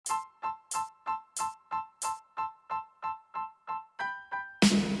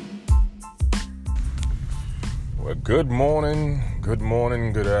Well, good morning, good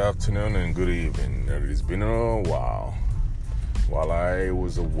afternoon, and good evening. It's been a while I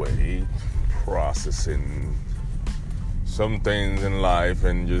was away processing some things in life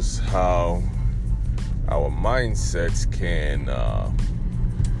and just how our mindsets can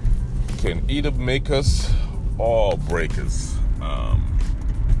either make us or break us.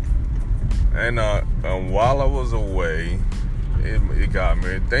 And while I was away, it got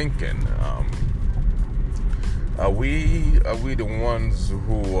me thinking. Are we the ones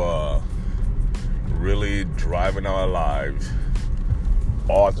who are really driving our lives,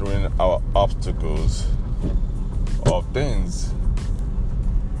 altering our obstacles of things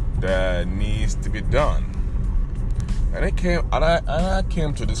that needs to be done? And I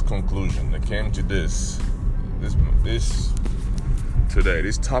came to this conclusion. I came to this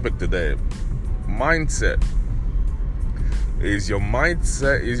topic today. Mindset. Is your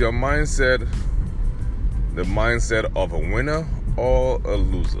mindset the mindset of a winner or a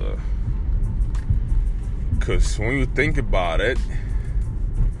loser? Because when you think about it,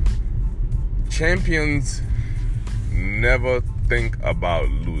 champions never think about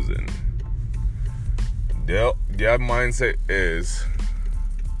losing. Their mindset is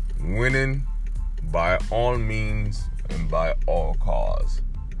winning by all means and by all costs.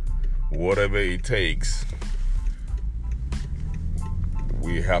 Whatever it takes,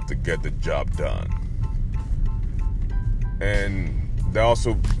 we have to get the job done. And that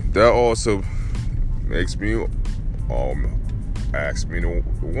also makes me ask me to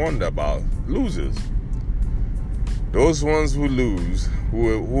wonder about losers. Those ones who lose,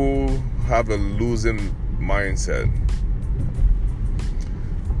 who have a losing mindset,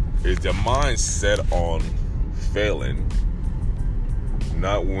 is their mindset on failing,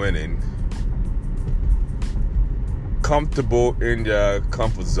 not winning, comfortable in their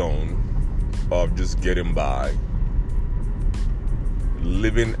comfort zone of just getting by,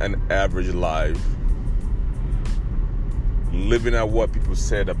 living an average life, living at what people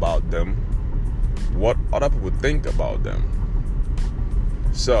said about them, what other people think about them.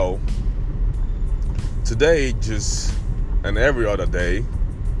 So today, just and every other day,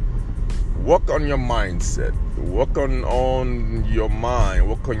 work on your mindset. Work on your mind.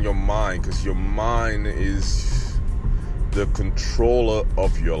 Work on your mind, because your mind is the controller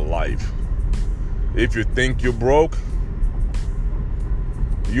of your life. If you think you're broke,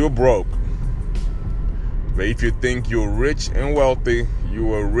 you're broke. But if you think you're rich and wealthy,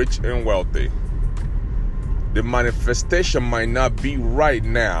 you are rich and wealthy. The manifestation might not be right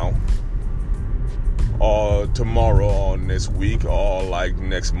now, or tomorrow, or next week, or like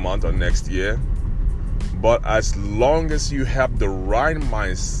next month or next year. But as long as you have the right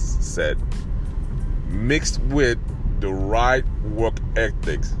mindset mixed with the right work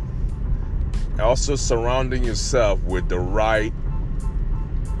ethics, also surrounding yourself with the right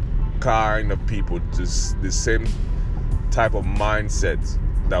kind of people, just the same type of mindsets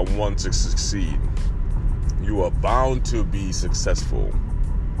that want to succeed, you are bound to be successful.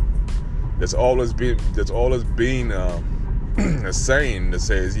 There's always been a saying that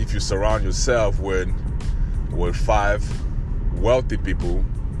says, if you surround yourself with 5 wealthy people,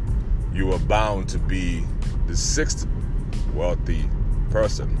 you are bound to be the 6th wealthy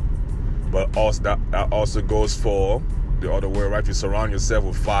person. But also that also goes for the other way around. If you surround yourself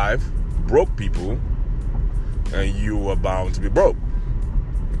with 5 broke people, and you are bound to be broke,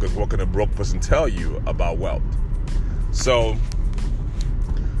 because what can a broke person tell you about wealth? So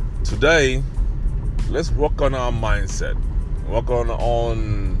today, let's work on our mindset. Work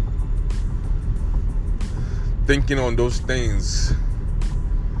on thinking on those things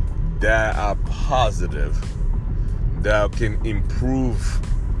that are positive, that can improve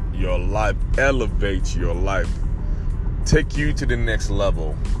your life, elevate your life, take you to the next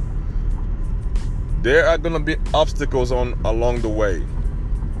level. There are going to be obstacles along the way,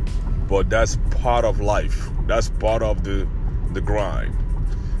 but that's part of life. That's part of the grind.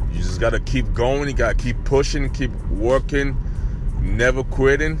 You just got to keep going. You got to keep pushing, keep working, never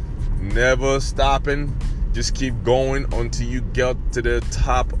quitting, never stopping. Just keep going until you get to the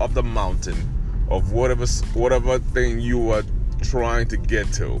top of the mountain of whatever thing you are trying to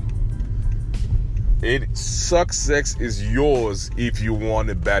get to. Success is yours if you want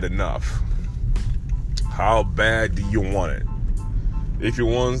it bad enough. How bad do you want it? If you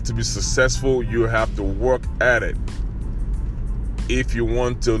want to be successful, you have to work at it. If you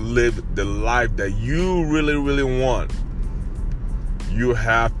want to live the life that you really, really want, you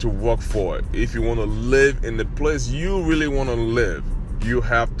have to work for it. If you want to live in the place you really want to live, you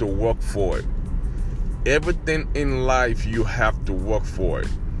have to work for it. Everything in life, you have to work for it.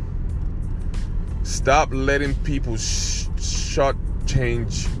 Stop letting people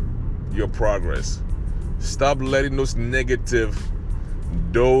shortchange your progress. Stop letting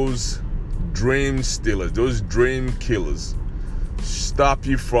those dream stealers, those dream killers, stop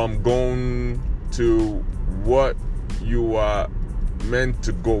you from going to what you are meant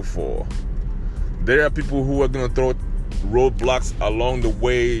to go for. There are people who are going to throw roadblocks along the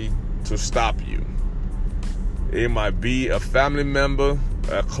way to stop you. It might be a family member,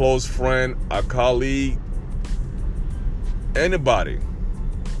 a close friend, a colleague, anybody.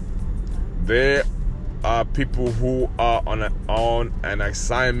 There are people who are on an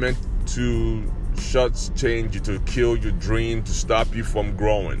assignment to shortchange you, to kill your dream, to stop you from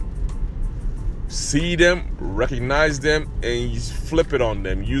growing. See them, recognize them, and flip it on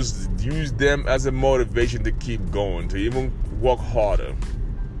them. Use them as a motivation to keep going, to even work harder.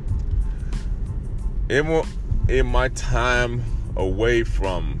 Even in my time away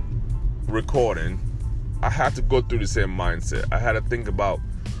from recording, I had to go through the same mindset. I had to think about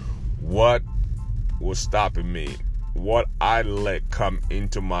what was stopping me, what I let come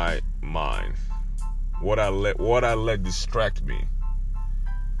into my mind, what I let distract me.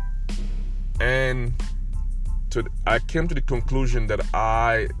 And I came to the conclusion that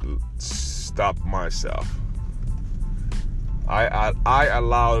I stopped myself. I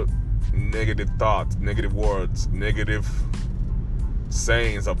allowed negative thoughts, negative words, negative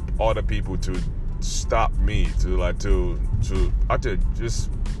sayings of other people to stop me, to just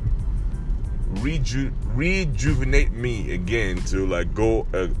rejuvenate me again, to go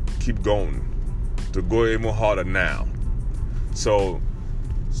keep going, to go even harder now. So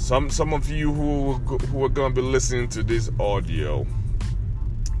some of you who are gonna be listening to this audio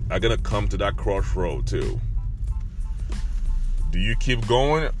are gonna come to that crossroad too. Do you keep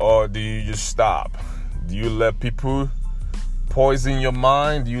going, or do you just stop? Do you let people poison your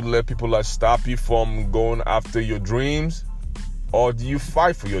mind? Do you let people stop you from going after your dreams? Or do you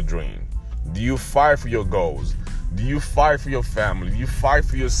fight for your dream? Do you fight for your goals? Do you fight for your family? Do you fight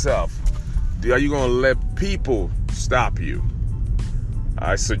for yourself? Are you going to let people stop you?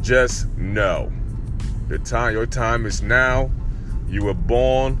 I suggest no. Your time is now. You were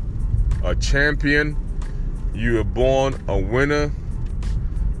born a champion. You were born a winner.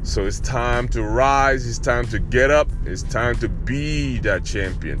 So it's time to rise. It's time to get up. It's time to be that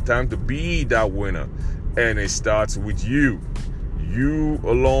champion. Time to be that winner. And it starts with you. You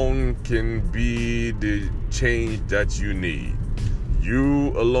alone can be the change that you need.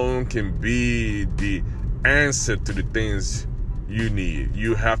 You alone can be the answer to the things you need.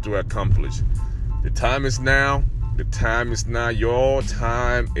 You have to accomplish. The time is now. The time is now. Your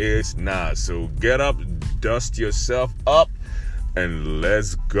time is now. So get up, dust yourself up, and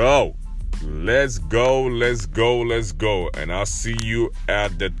let's go. Let's go, let's go, let's go. And I'll see you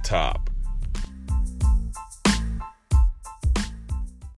at the top.